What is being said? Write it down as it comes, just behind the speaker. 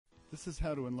This is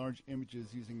how to enlarge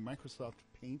images using Microsoft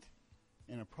Paint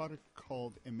and a product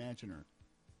called Imagener.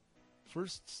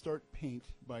 First, start Paint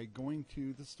by going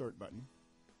to the Start button,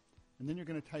 and then you're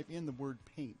going to type in the word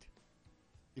Paint.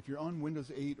 If you're on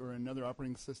Windows 8 or another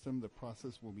operating system, the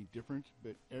process will be different,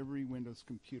 but every Windows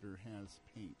computer has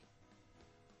Paint.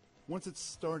 Once it's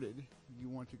started, you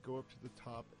want to go up to the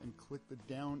top and click the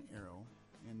down arrow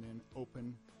and then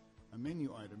open a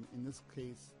menu item. In this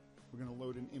case, we're going to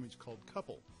load an image called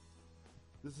Couple.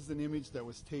 This is an image that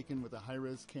was taken with a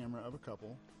high-res camera of a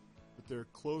couple, but their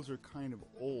clothes are kind of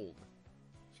old.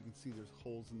 As you can see, there's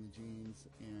holes in the jeans,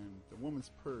 and the woman's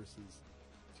purse is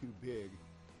too big.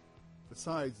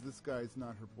 Besides, this guy's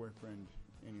not her boyfriend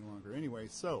any longer. Anyway,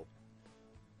 so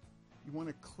you want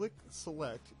to click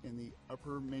Select in the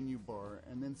upper menu bar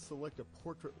and then select a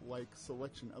portrait-like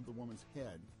selection of the woman's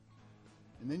head.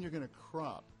 And then you're going to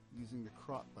crop using the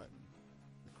crop button.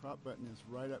 The crop button is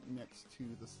right up next to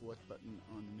the select button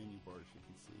on the menu bar, as you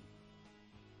can see.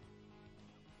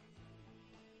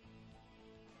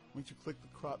 Once you click the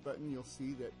crop button, you'll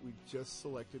see that we just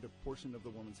selected a portion of the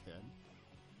woman's head.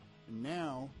 And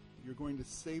now you're going to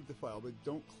save the file, but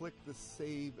don't click the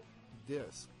save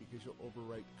disk because you'll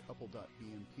overwrite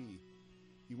couple.bmp.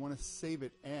 You want to save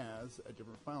it as a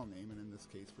different file name, and in this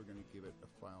case we're going to give it a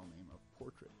file name of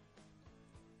portrait.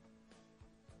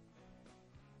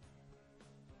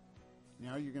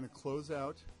 Now you're going to close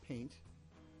out Paint,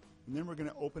 and then we're going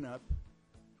to open up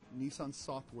Nissan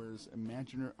Software's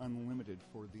Imagener Unlimited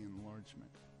for the enlargement.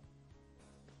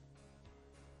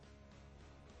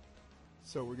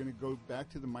 So we're going to go back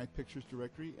to the My Pictures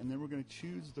directory, and then we're going to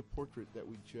choose the portrait that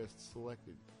we just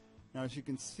selected. Now, as you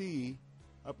can see,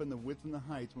 up in the width and the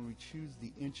height, when we choose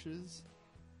the inches,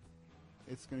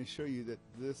 it's going to show you that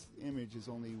this image is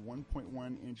only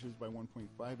 1.1 inches by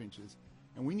 1.5 inches,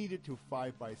 and we need it to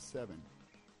 5 by 7.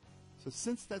 So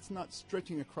since that's not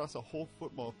stretching across a whole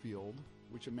football field,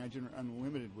 which Imagener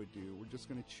Unlimited would do, we're just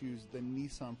going to choose the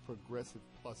Nissan Progressive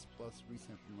Plus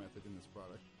resampling method in this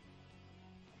product.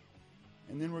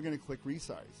 And then we're going to click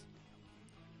Resize.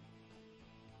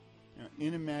 Now,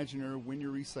 in Imagener, when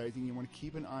you're resizing, you want to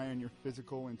keep an eye on your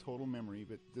physical and total memory,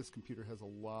 but this computer has a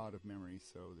lot of memory,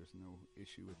 so there's no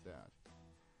issue with that.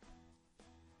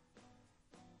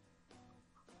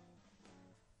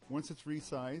 Once it's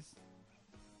resized,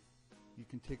 you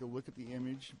can take a look at the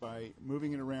image by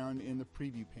moving it around in the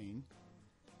preview pane.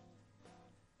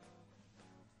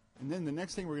 And then the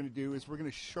next thing we're going to do is we're going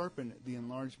to sharpen the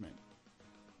enlargement.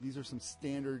 These are some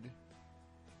standard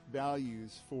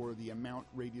values for the amount,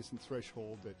 radius, and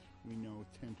threshold that we know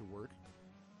tend to work.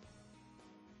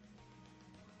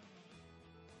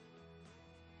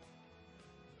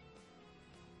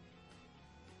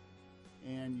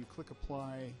 And you click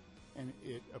Apply, and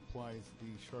it applies the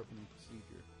sharpening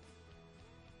procedure.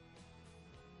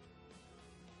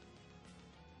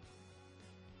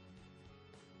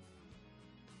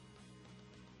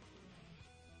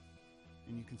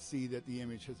 And you can see that the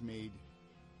image has made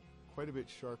quite a bit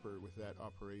sharper with that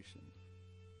operation.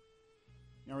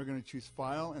 Now we're going to choose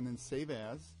File and then Save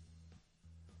As,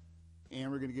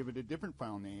 and we're going to give it a different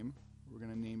file name. We're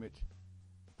going to name it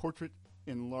Portrait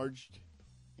Enlarged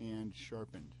and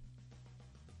Sharpened.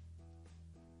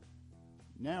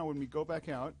 Now when we go back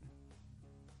out,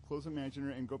 close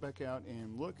Imagener and go back out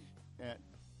and look at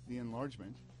the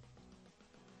enlargement,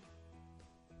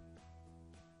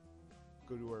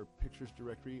 go to our Pictures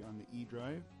directory on the E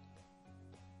drive.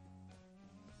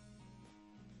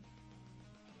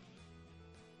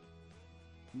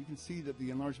 You can see that the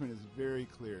enlargement is very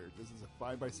clear. This is a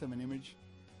 5 by 7 image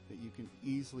that you can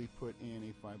easily put in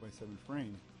a 5 by 7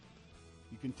 frame.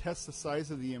 You can test the size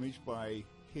of the image by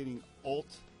hitting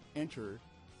Alt-Enter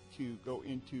to go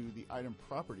into the item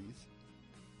properties,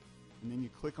 and then you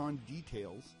click on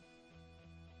Details,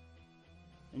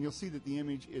 and you'll see that the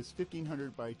image is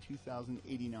 1500 by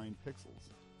 2089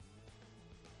 pixels.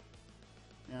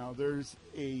 Now there's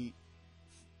a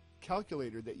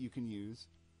calculator that you can use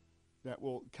that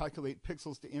will calculate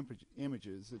pixels to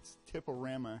images. It's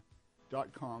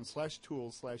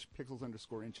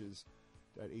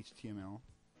tiporama.com/tools/pixels_inches.html.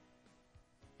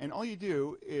 And all you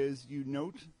do is you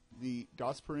note the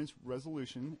dots per inch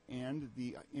resolution and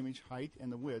the image height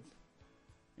and the width,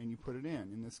 and you put it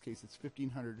in. In this case, it's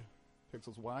 1500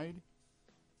 pixels wide,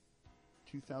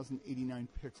 2089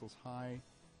 pixels high,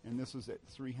 and this was at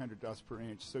 300 dots per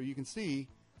inch. So you can see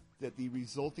that the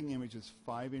resulting image is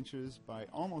 5 inches by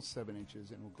almost 7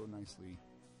 inches and will go nicely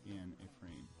in a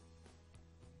frame.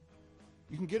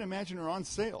 You can get Imagener on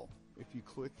sale if you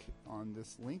click on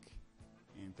this link,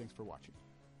 and thanks for watching.